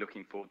I'm really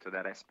looking forward to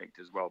that aspect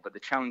as well. But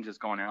the challenge has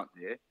gone out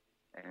there,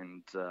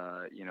 and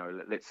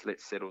let's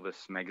settle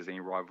this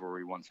magazine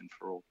rivalry once and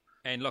for all.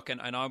 And look,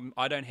 and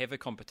I don't have a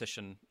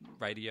competition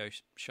radio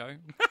show.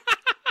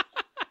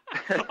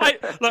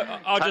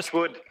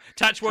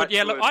 Touch wood.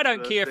 Yeah, look, I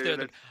don't care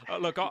if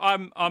look,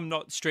 I'm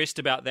not stressed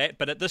about that.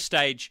 But at this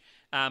stage,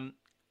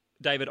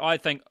 David, I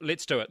think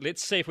let's do it.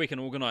 Let's see if we can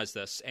organise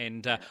this.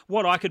 And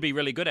what I could be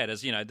really good at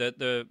is,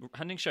 the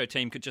Hunting Show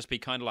team could just be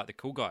kind of like the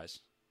cool guys.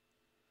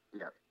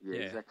 Yeah,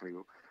 exactly.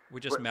 We're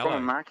just mellow.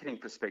 From a marketing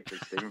perspective,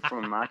 Stephen,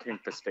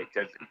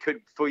 it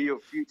could, for your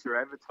future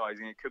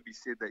advertising, it could be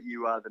said that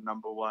you are the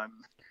number one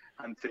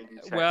hunting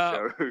chat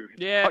show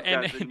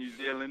podcast in New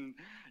Zealand.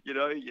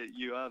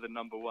 You are the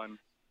number one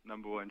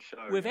show.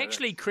 We've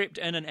actually crept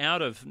in and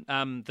out of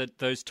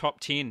those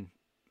top 10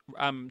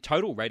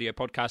 total radio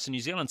podcasts in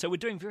New Zealand, so we're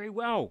doing very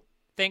well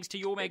thanks to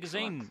your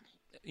magazine.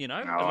 A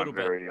little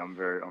bit. I'm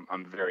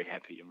very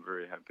happy. I'm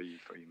very happy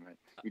for you, mate.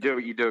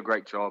 You do a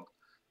great job.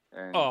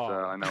 And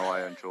I know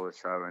I enjoy the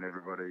show, and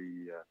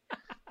everybody,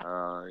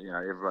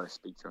 everybody I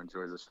speak to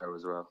enjoys the show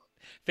as well.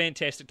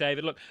 Fantastic,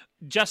 David. Look,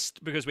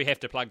 just because we have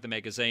to plug the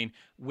magazine,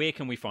 where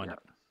can we find it?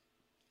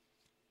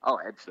 Oh,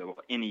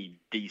 absolutely.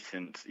 Any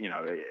decent,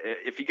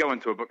 if you go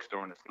into a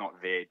bookstore and it's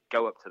not there,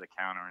 go up to the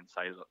counter and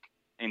say, look,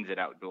 NZ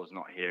Outdoors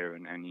not here,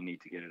 and you need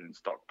to get it in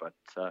stock. But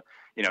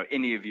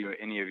any of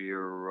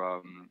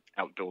your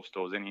outdoor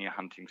stores, any of your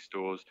hunting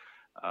stores,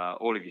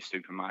 all of your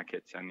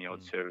supermarkets and the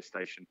odd service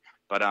station.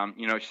 But,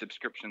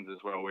 subscriptions as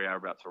well. We are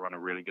about to run a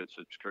really good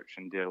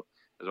subscription deal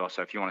as well.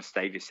 So if you want to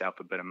save yourself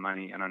a bit of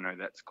money, and I know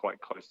that's quite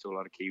close to a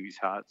lot of Kiwis'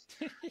 hearts.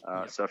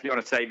 So if you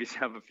want to save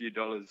yourself a few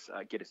dollars,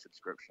 get a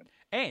subscription.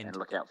 And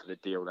look out for the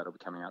deal that'll be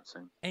coming out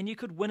soon. And you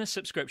could win a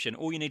subscription.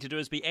 All you need to do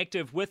is be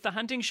active with the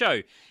Hunting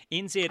Show.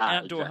 NZ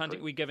Outdoor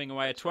Hunting, we're giving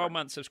away a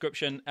 12-month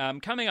subscription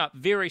coming up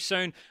very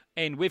soon.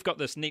 And we've got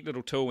this neat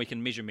little tool. We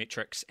can measure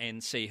metrics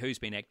and see who's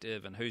been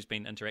active and who's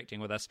been interacting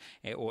with us.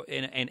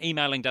 And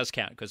emailing does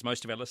count, because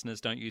most of our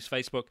listeners don't use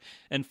Facebook.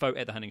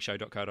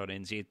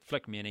 info@thehuntingshow.co.nz.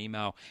 Flick me an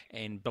email,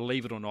 and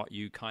believe it or not,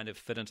 you kind of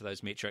fit into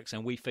those metrics,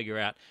 and we figure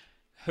out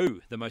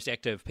who the most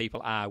active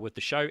people are with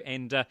the show,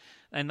 and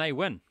they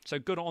win. So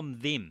good on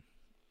them.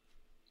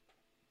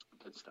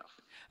 Good stuff.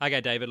 Okay,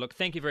 David, look,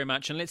 thank you very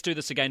much, and let's do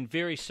this again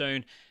very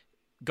soon.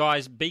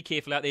 Guys, be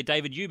careful out there.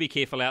 David, you be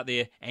careful out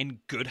there,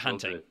 and good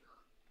hunting.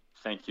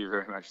 Thank you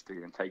very much,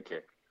 Stephen. Take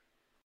care.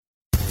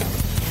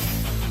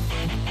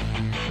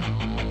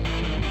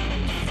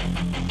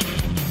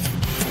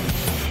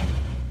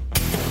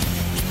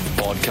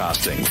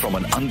 Broadcasting from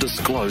an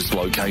undisclosed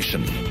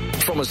location,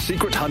 from a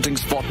secret hunting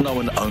spot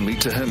known only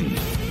to him,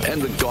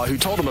 and the guy who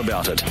told him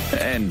about it,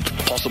 and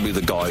possibly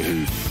the guy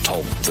who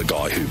told the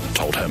guy who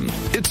told him.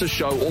 It's a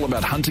show all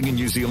about hunting in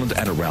New Zealand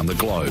and around the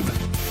globe.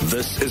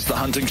 This is The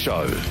Hunting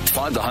Show.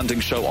 Find The Hunting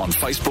Show on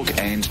Facebook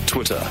and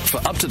Twitter for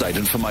up-to-date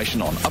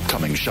information on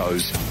upcoming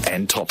shows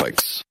and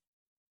topics.